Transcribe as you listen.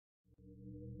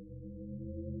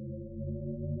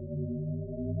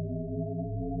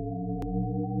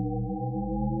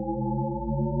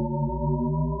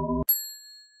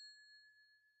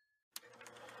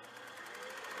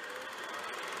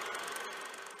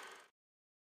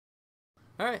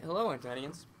Alright, hello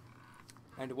Antonians.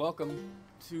 And welcome.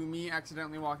 To me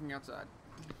accidentally walking outside.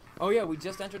 Oh yeah, we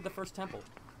just entered the first temple.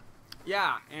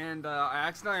 Yeah, and I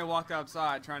accidentally walked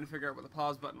outside trying to figure out what the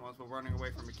pause button was while running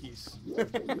away from a keys.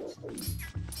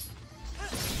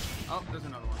 Oh, there's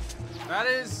another one. That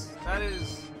is...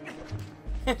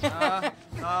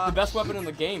 the best weapon in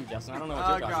the game, Justin. I don't know what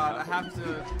you're talking God, about. I have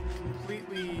to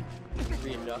completely...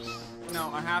 readjust.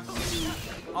 No, I have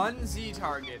to un-Z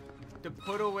target to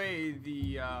put away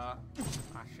the, ah,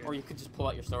 shit. Or you could just pull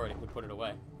out your sword and it would put it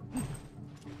away.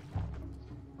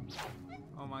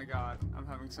 Oh my god, I'm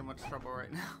having so much trouble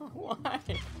right now. Why?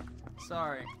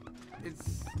 Sorry.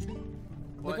 It's...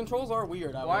 The controls are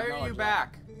weird. Why are you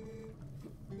back?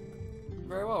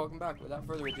 Very well, welcome back. Without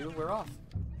further ado, we're off.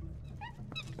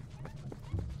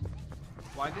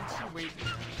 Why did she wait?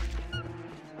 I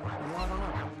don't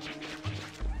know.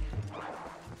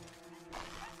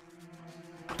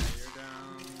 You're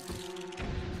down.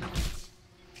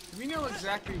 Do we know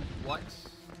exactly what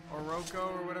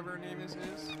Oroko or whatever her name is?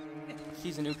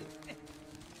 She's a nuke.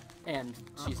 And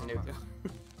she's a nuke.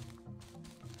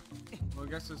 Well, I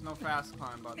guess there's no fast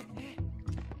climb button.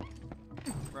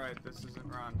 Right, this isn't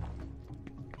run.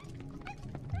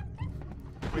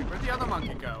 Wait, where'd the other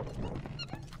monkey go?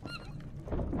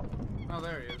 Oh,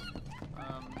 there he is.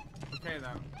 Okay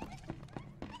then.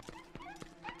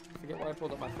 I forget why I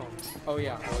pulled up my phone. Oh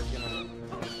yeah, I was gonna...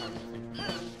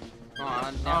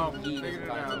 Oh, he is figured it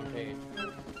out. on the page.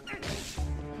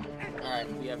 Alright,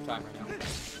 we have time right now.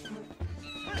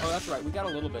 Oh, that's right, we got a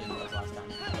little bit into those last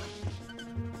time.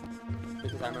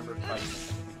 Because I remember fighting.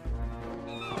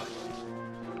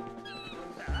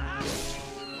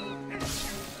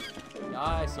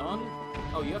 Die, son.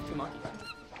 Oh, you have two monkeys.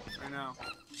 I know.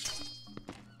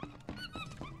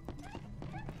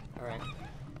 Alright.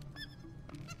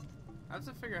 I have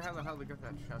to figure out how the hell to get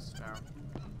that chest down.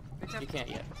 You can't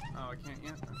yet. Oh, I can't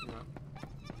yet? No.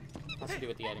 Has to do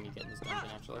with the item you get in this dungeon,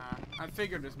 actually. I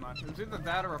figured as much. It was either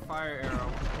that or a fire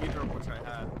arrow, either of which I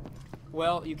had.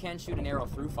 Well, you can shoot an arrow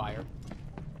through fire.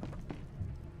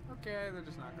 Okay, they're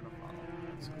just not gonna follow.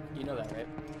 You know that, right?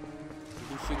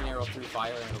 You can shoot an arrow through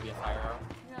fire and it'll be a fire arrow.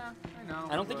 Yeah, I know.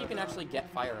 I don't think you can actually get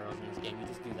fire arrows in this game. You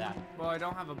just do that. Well, I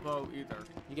don't have a bow either.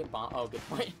 You get bomb. Oh, good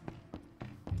point.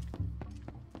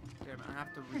 Damn it, I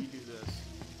have to redo this.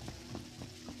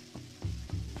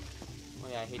 Oh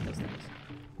yeah, I hate those things.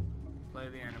 Play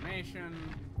the animation.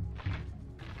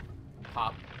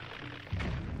 Pop.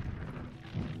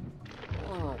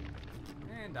 Oh.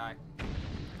 And die.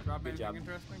 Drop Good anything job.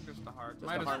 interesting? Just a heart. Just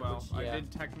Might a as heart, well. which, yeah. I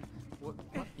did technically. What?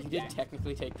 You did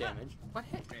technically take damage. What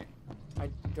hit me? I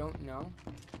don't know.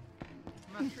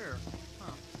 I'm not sure.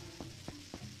 Huh.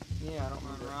 Yeah, I don't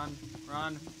Come remember.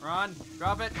 on, run.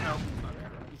 Drop it. Nope. Okay.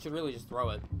 You should really just throw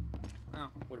it. Oh.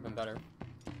 Would have been better.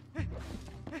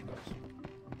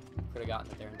 Could have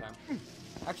gotten it there in time.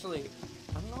 Actually,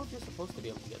 I don't know if you're supposed to be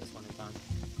able to get this one in time.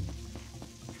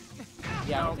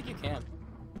 Yeah, I don't think you can.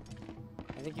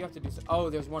 I think you have to do so. Oh,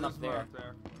 there's one up there.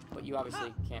 But you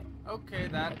obviously can't. Okay,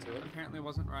 that get to it. apparently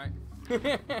wasn't right.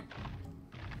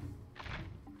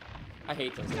 I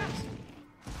hate those things.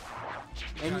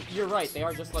 And you're right, they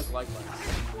are just like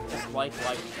lifelines. Just like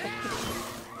light.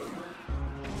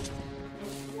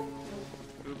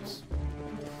 Oops.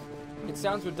 It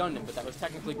sounds redundant, but that was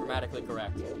technically grammatically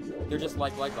correct. They're just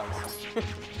like lifelines.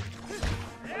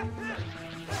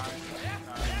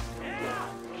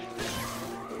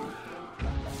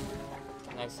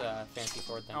 Nice fancy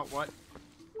sword thing. Oh, what?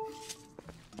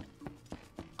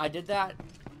 I did that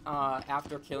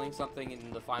after killing something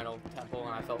in the final temple,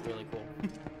 and I felt really cool.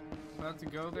 So I have to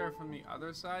go there from the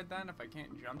other side then, if I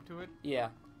can't jump to it? Yeah.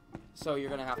 So you're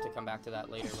gonna have to come back to that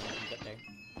later when you get there.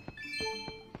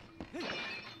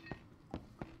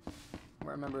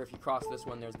 Remember, if you cross this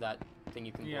one, there's that thing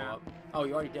you can blow up. Oh,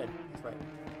 you already did. That's right.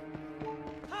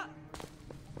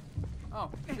 Oh,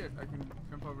 shit, I can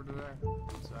jump over to there.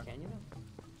 One sec. Can you?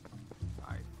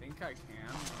 I think I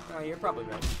can. Oh, you're probably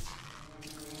right.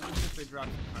 If they drop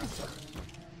some pressure.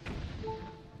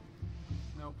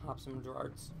 Nope. Hop some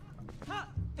darts.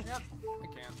 Yep, I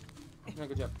can. Yeah,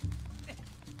 good job.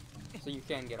 So you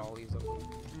can get all these over.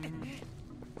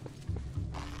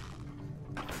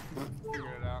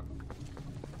 Figure it out.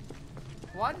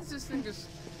 Why does this thing just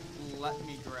let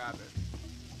me grab it?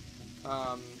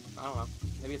 I don't know.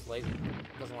 Maybe it's lazy.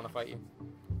 It doesn't want to fight you.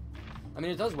 I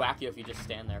mean, it does whack you if you just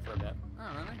stand there for a bit.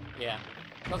 Oh, really? Yeah.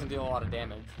 It doesn't deal a lot of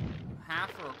damage.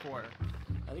 Half or a quarter?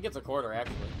 I think it's a quarter,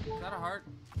 actually. Is that a heart?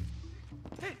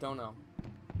 Don't know.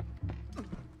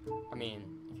 I mean,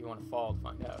 if you want to fall to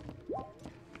find out. Oh,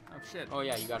 shit. Oh,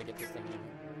 yeah, you gotta get this thing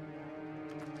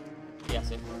in.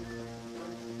 Yes, it worked.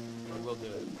 We'll do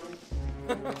it.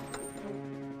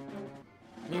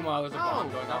 Meanwhile, there's a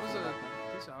bomb going that off. was a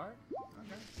piece of art?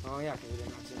 Okay. Oh yeah, because we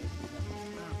didn't see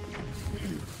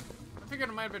it. I figured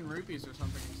it might have been rupees or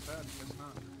something instead. I guess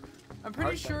not. I'm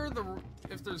pretty sure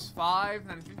if there's 5,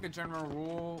 then I think the general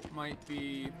rule might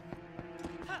be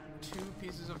 2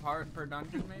 pieces of heart per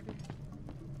dungeon, maybe?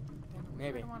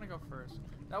 Maybe. I don't want to go first.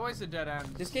 That way's a dead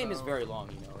end. This game is very long,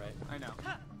 you know, right? I know.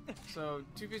 So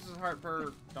 2 pieces of heart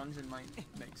per dungeon might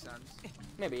make sense.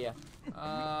 Maybe, yeah.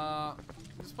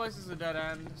 This place is a dead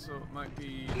end, so it might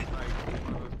be like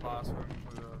one of those boss rooms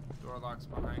where the door locks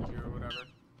behind you or whatever.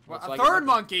 What? Looks A like third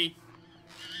monkey!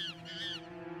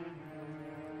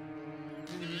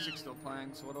 And the music's still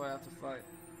playing, so what do I have to fight?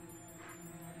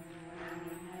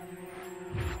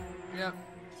 Yep.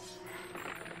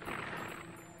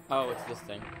 Oh, it's this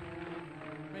thing.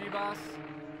 Mini boss.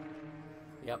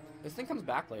 Yep. This thing comes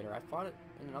back later. I fought it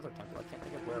in another temple. I can't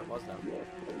think of where it was though.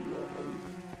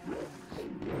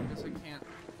 I guess I can't.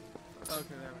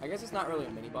 Okay, there we I guess it's not really a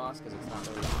mini boss because it's not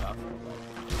really tough.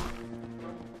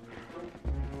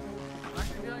 Am I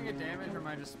actually dealing a damage or am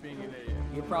I just being an idiot?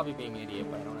 You're probably being an idiot,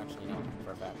 but I don't actually know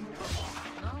for a fact.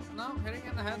 No, hitting it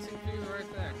in the head seems to be the right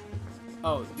thing.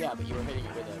 Oh, yeah, but you were hitting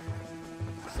it with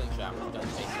a slingshot, which does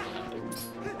basically nothing.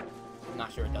 I'm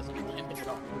not sure it does any damage at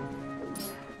all.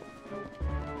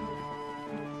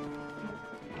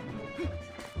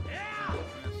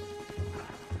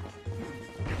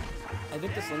 I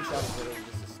think the slingshot is literally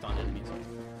just to stun enemies.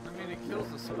 I mean, it kills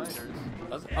the spiders.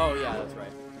 Does it? Oh, yeah, that's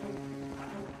right.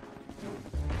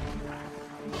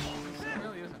 This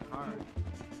really isn't hard.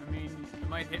 I mean, it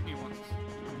might hit me once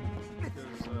because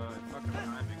it fucking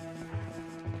timing.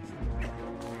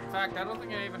 In fact, I don't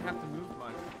think I even have to move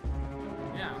much.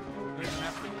 Yeah, I don't even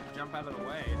have to jump out of the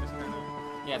way. It just kind of.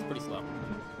 Yeah, it's pretty slow.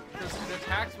 Because it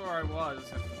attacks where I was,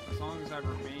 and as long as I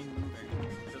remain moving,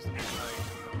 it doesn't mean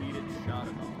I needed shot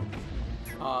at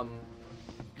all.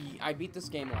 I beat this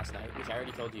game last night, which I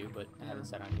already told you, but I haven't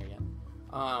said on here yet.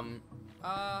 I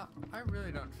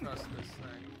really don't trust this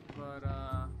thing, but,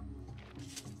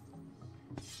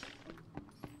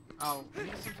 oh, I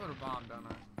need some sort of bomb, don't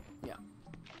I? Yeah.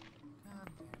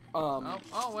 God damn it.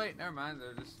 Oh, wait, never mind,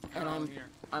 they're just all here.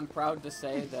 I'm proud to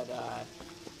say that,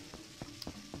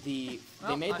 they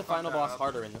made the final boss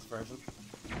harder in this version.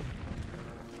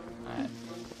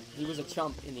 He was a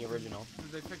chump in the original.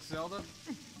 Did they fix Zelda?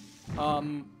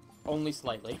 Only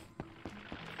slightly.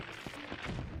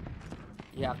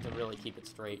 You have to really keep it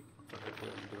straight for it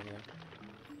to do anything.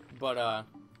 But,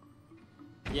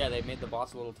 yeah, they made the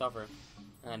boss a little tougher.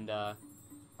 And,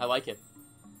 I like it.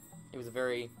 It was a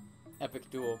very epic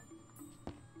duel.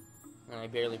 And I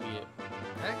barely beat it.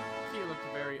 That key looked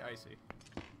very icy.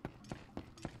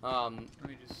 Let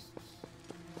me just...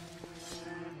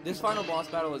 This final boss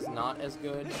battle is not as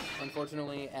good,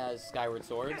 unfortunately, as Skyward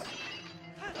Swords,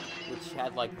 which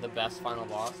had, like, the best final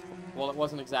boss. Well, it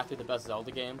wasn't exactly the best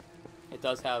Zelda game. It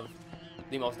does have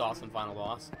the most awesome final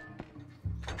boss.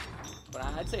 But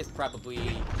I'd say it's probably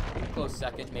a close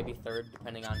second, maybe third,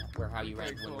 depending on how you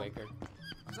rank Wind Waker.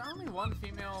 Is there only one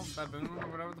female baboon or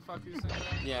whatever the fuck these things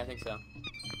are? Yeah, I think so.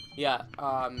 Yeah,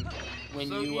 when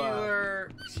so you, either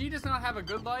she does not have a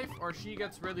good life, or she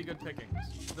gets really good pickings.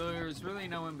 There's really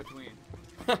no in between.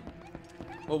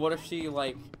 Well, what if she,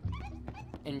 like,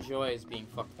 enjoys being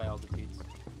fucked by all the dudes?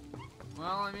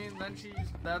 Well, I mean, then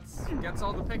gets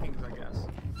all the pickings, I guess.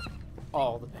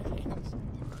 All the pickings.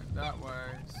 Right, that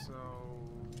way, so...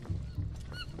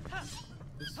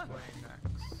 This way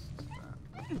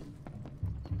next.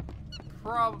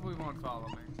 Probably won't follow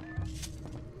me.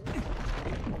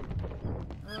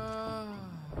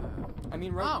 I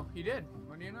mean, oh, he did.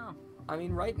 What do you know? I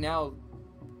mean, right now,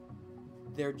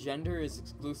 their gender is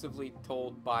exclusively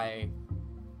told by,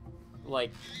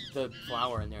 like, the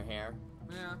flower in their hair.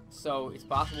 Yeah. So it's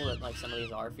possible that, like, some of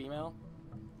these are female.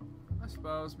 I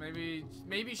suppose. Maybe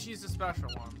she's a special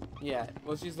one. Yeah.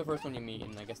 Well, she's the first one you meet,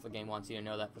 and I guess the game wants you to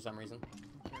know that for some reason.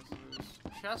 Okay, so there's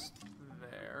a chest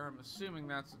there. I'm assuming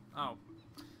that's... Oh.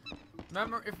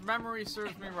 If memory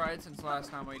serves me right, since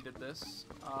last time we did this,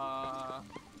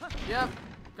 yep,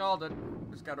 called it.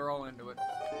 Just gotta roll into it.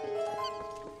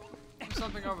 There's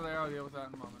something over there, I'll deal with that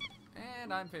in a moment.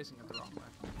 And I'm facing it the wrong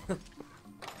way.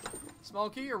 Small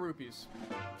key or rupees?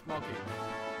 Small key.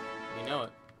 You know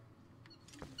it.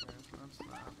 Okay, so that's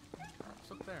that.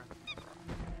 What's up there?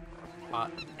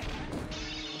 Hot.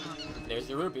 There's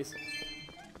the rupees.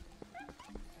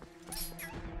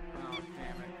 Oh,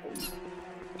 damn it.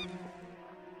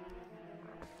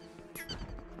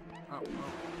 Oh, okay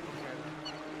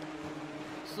then.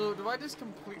 So, do I just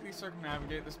completely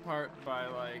circumnavigate this part by,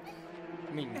 like...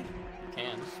 I mean, you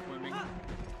can. Swimming?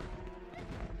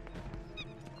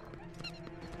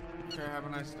 Okay, have a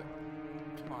nice day.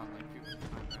 Come on, Link, you can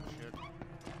find that shit.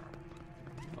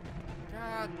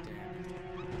 God damn it.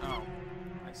 Oh,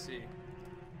 I see.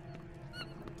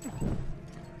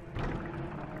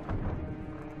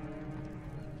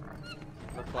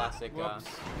 The classic, Whoops.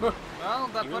 Well,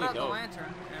 that You put really out the don't.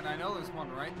 lantern, and I know there's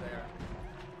one right there.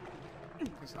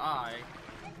 Because I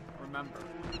remember.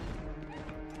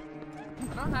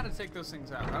 I don't know how to take those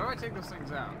things out. How do I take those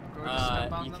things out? Do I just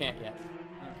step on you them? can't yet.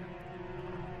 Okay.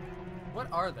 What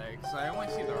are they? Because I only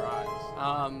see their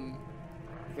eyes.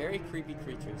 Very creepy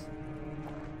creatures.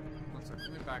 One second,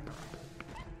 let me back up.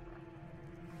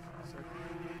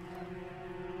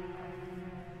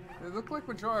 They look like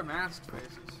Majora masked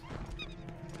faces.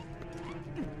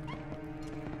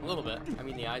 A little bit. I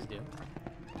mean, the eyes do.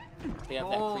 They have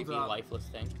that Hold creepy, up. lifeless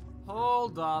thing.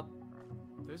 Hold up.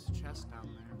 There's a chest down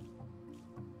there.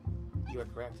 You are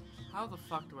correct. How the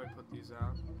fuck do I put these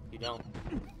out? You don't.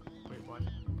 Wait, what?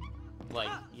 Like,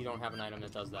 you don't have an item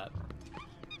that does that.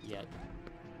 Yet.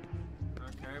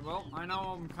 Okay, well, I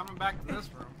know I'm coming back to this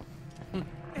room.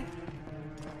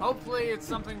 Hopefully it's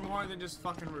something more than just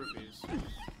fucking rupees.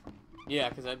 Yeah,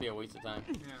 because that'd be a waste of time.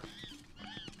 Yeah.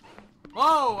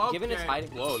 Whoa, okay. Given its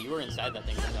hiding... Whoa, you were inside that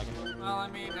thing for a second. Well, I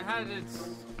mean, it had its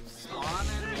spawn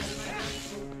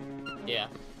animation. Yeah.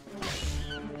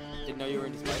 Didn't know you were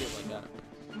into spiders like that.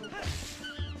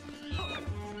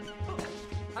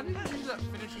 How did you use that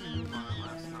finishing move on it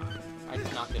last time? I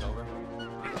just knocked it over.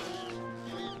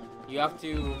 You have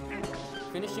to...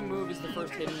 Finishing move is the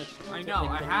first hidden... I know,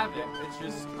 I have it. It's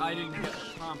just, I didn't get the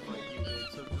prompt like you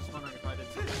did, so just wondering if I did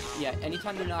something wrong. Yeah,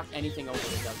 anytime you knock anything over,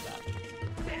 it does that.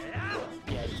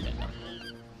 Yeah, it's dead now.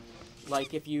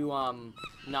 Like if you,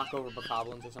 knock over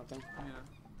bokoblins or something.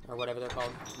 Yeah. Or whatever they're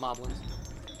called. Moblins.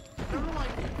 I don't know why I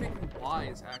keep thinking Y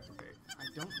is activate. I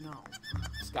don't know.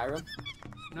 Skyrim?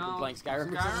 No, You're playing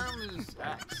Skyrim or Skyrim is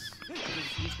X.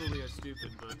 It's equally as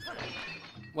stupid, but...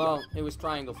 Well, it was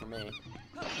triangle for me.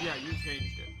 Yeah, you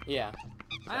changed it. Yeah.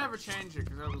 I never changed it,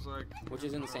 because I was like... Which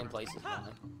is in the same place as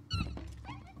mine.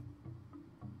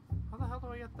 How the hell do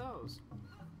I get those?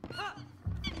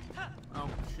 Oh,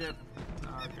 shit.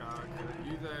 Oh, God. Okay.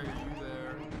 You there.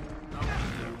 Nope.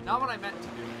 Not what I meant to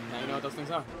do. Now you know what those things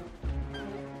are.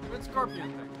 Good scorpion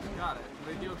things. Got it.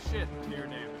 They deal shit to your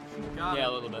damage. Got it. Yeah,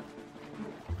 a little bit.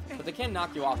 But they can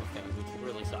knock you off of things, which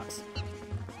really sucks.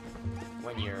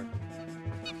 When you're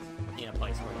in a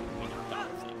place where you can be knocked off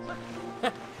of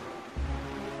things.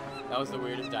 That was the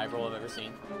weirdest dive roll I've ever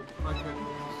seen. If I could,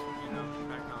 you know,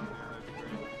 back on there, that'd be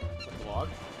great. With the log?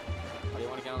 Why do you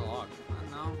want to get on the log? I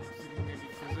don't know. I was thinking maybe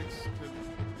physics could...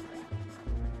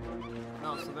 No,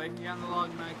 so they can get on the log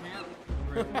and I can't?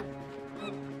 Great.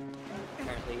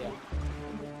 Apparently, yeah.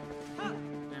 Damn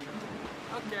it.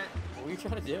 Okay. What were you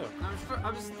trying to do?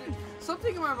 I was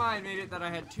something in my mind made it that I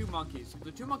had two monkeys.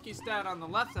 The two monkeys stat on the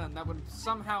left end that would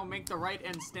somehow make the right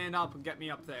end stand up and get me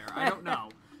up there. I don't know.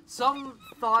 Some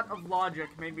thought of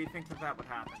logic made me think that that would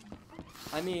happen.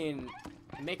 I mean,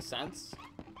 it makes sense.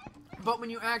 But when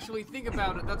you actually think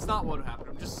about it, that's not what would happen.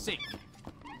 It would just sink.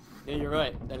 Yeah, you're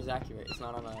right. That is accurate. It's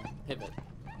not on a pivot.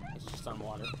 It's just on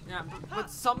water. Yeah, but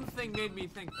something made me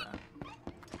think that.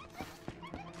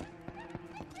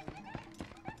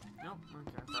 Nope.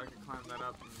 Okay, so I could climb that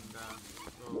up and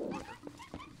go quicker.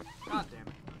 God damn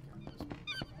it.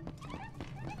 Okay.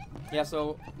 Yeah,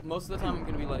 so most of the time I'm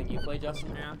going to be letting you play,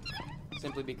 Justin. Yeah.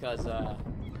 Simply because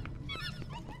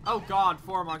Oh God,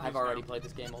 4 monkeys. I've already played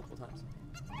this game multiple times.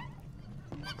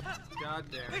 God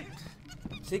damn it.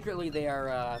 Secretly, they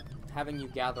are having you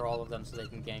gather all of them so they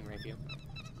can gang rape you.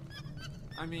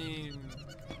 I mean,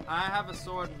 I have a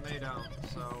sword and they don't,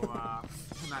 so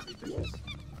that'd be vicious.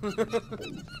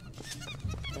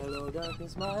 Hello,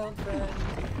 darkness, my old friend.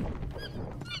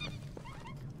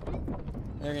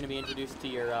 They're going to be introduced to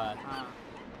your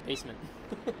basement.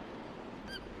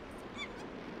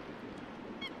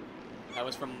 That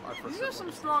was from our first. These are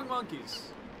some strong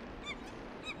monkeys.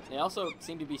 They also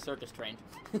seem to be circus trained.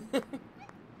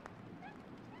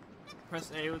 Press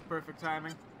A with perfect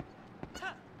timing.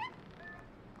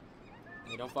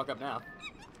 They don't fuck up now.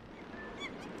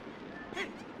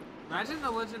 Imagine the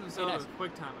Legend of Zelda's nice.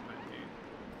 quick time event game.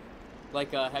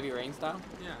 Like Heavy Rain style?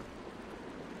 Yeah.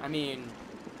 I mean,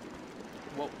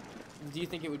 what do you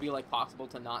think it would be like possible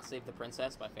to not save the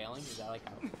princess by failing? Is that like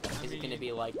how? Is it going to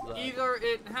be like the? Either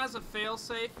it has a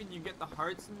failsafe and you get the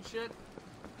hearts and shit,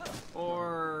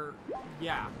 or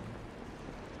yeah.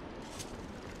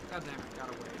 God damn it,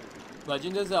 gotta wait.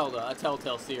 Legend of Zelda, a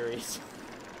Telltale series.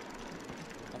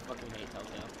 I fucking hate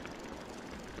Telltale.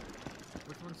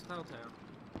 Which one's Telltale?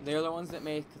 They're the ones that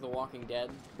make The Walking Dead,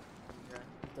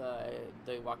 Okay.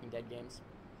 the Walking Dead games.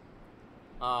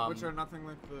 Which are nothing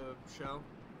like the show.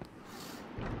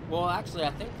 Well, actually,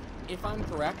 I think, if I'm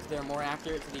correct, they're more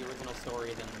accurate to the original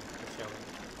story than the show is.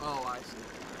 Oh, I see.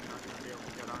 I'm not going to be able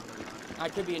to get onto that. I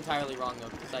could be entirely wrong, though,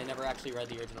 because I never actually read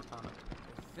the original comic.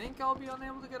 I think I'll be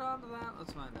unable to get onto that.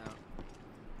 Let's find out.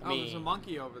 Oh, there's a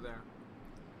monkey over there.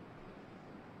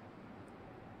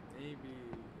 Maybe...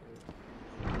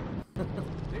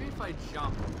 Maybe if I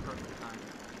jump at the perfect time.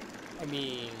 I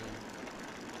mean,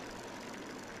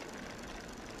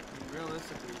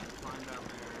 realistically, you can climb down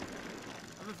there.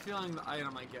 I have a feeling the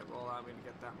item I get will allow me to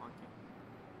get that monkey.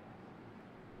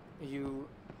 you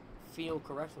feel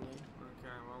correctly.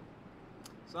 Okay, well,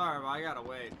 sorry, but I gotta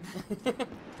wait.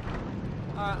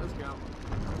 Alright, let's go.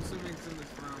 I'm assuming it's in this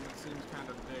room. It seems kind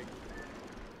of big.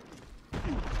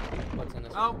 What's in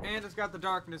this Oh, room? and it's got the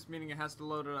darkness, meaning it has to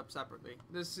load it up separately.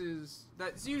 That's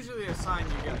usually a sign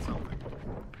you get something.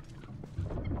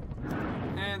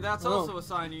 And that's also a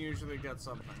sign you usually get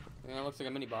something. Yeah, it looks like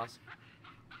a mini boss.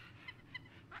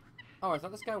 Oh, I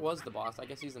thought this guy was the boss. I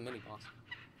guess he's the mini boss.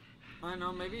 I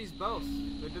know, maybe he's both.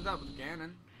 They did that with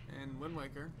Ganon and Wind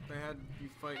Waker. They had you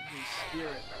fight his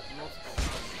spirit multiple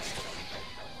times.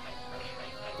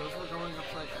 Those were going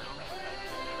upside down.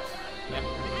 Yep.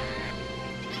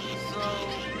 So...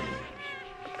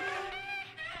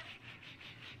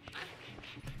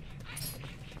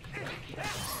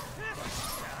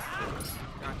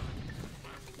 Gotcha.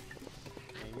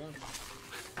 There you go.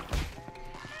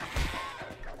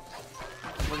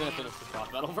 We're gonna finish this boss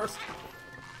battle first.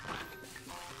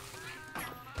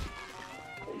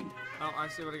 Oh, I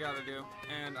see what I gotta do.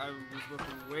 And I was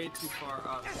looking way too far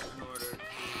up in order to,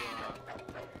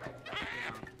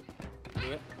 Do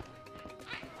it.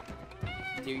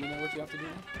 Do you know what you have to do now?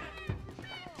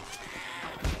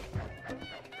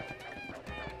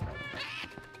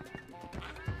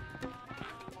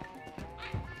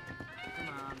 Come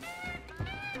on.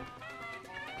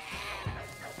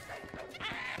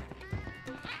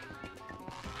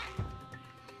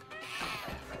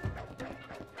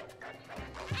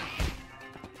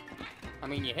 I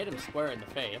mean, you hit him square in the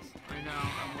face. I know,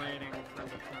 I'm waiting for him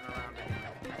to turn around again.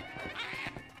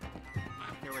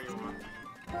 Here where you want.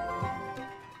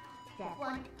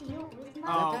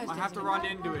 Oh, I have to run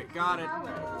into it. Got it.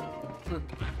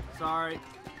 Sorry.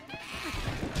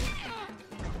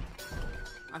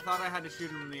 I thought I had to shoot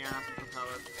him in the ass with the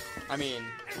pellet. I mean,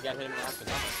 you gotta hit him in the ass with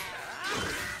nothing.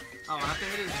 Oh, I have to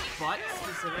hit his butt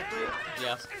specifically?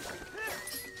 Yes.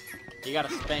 You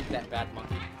gotta spank that bad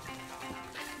monkey.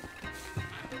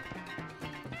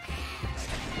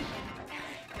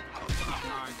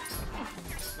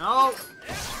 No!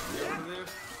 Get rid of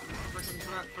this frickin'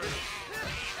 threat first.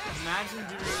 Imagine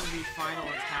doing the final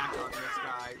attack on this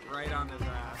guy, right on his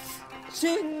ass.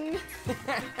 Ching!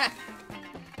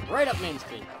 Right up Main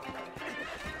Street.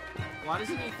 Why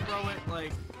doesn't he throw it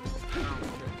like... Oh,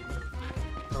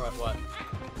 shit. Throw at what?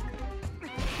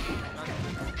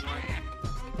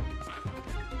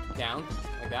 Down?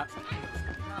 Like that?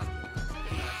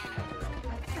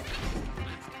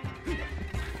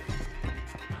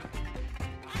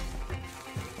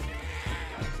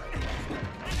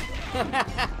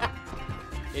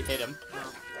 It hit him.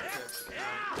 Oh,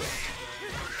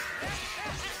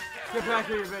 get back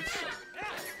here, you bitch.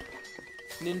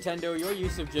 Nintendo, your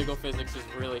use of jiggle physics is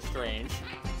really strange.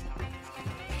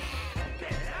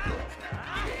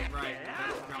 Right.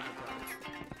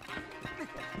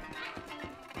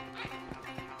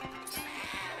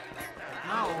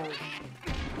 No.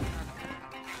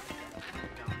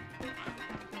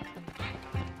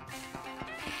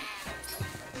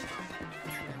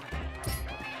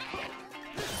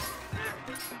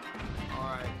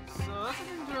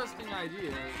 Idea.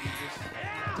 You just...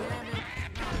 Damn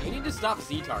it. You need to stop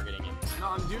Z-targeting him. No,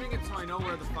 I'm doing it so I know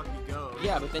where the fuck he goes.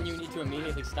 Yeah, but then you need to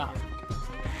immediately stop.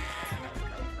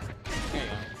 There you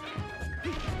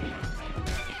go.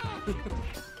 There we go.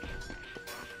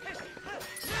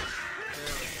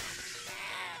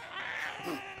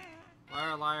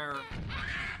 Liar, liar.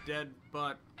 Dead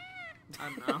butt. I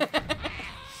don't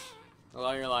know.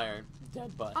 Liar, liar.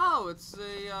 Dead butt. Oh, it's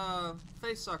a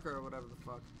face sucker or whatever the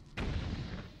fuck.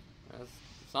 There's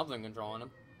something controlling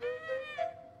him.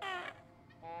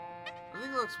 I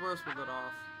think it looks worse with it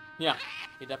off. Yeah,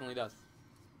 he definitely does.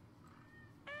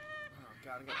 Oh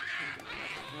god,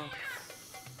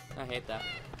 I hate that.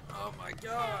 Oh my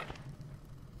god.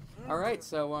 Alright,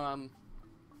 so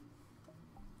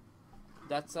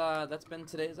that's been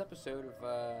today's episode of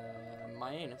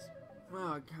My Anus.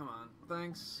 Oh, come on.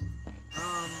 Thanks.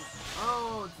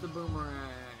 Oh, it's the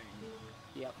boomerang.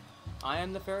 Yep. I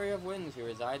am the Fairy of Winds who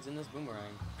resides in this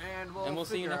boomerang. And we'll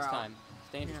see you figure next out. time.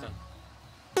 Stay interesting. Yeah.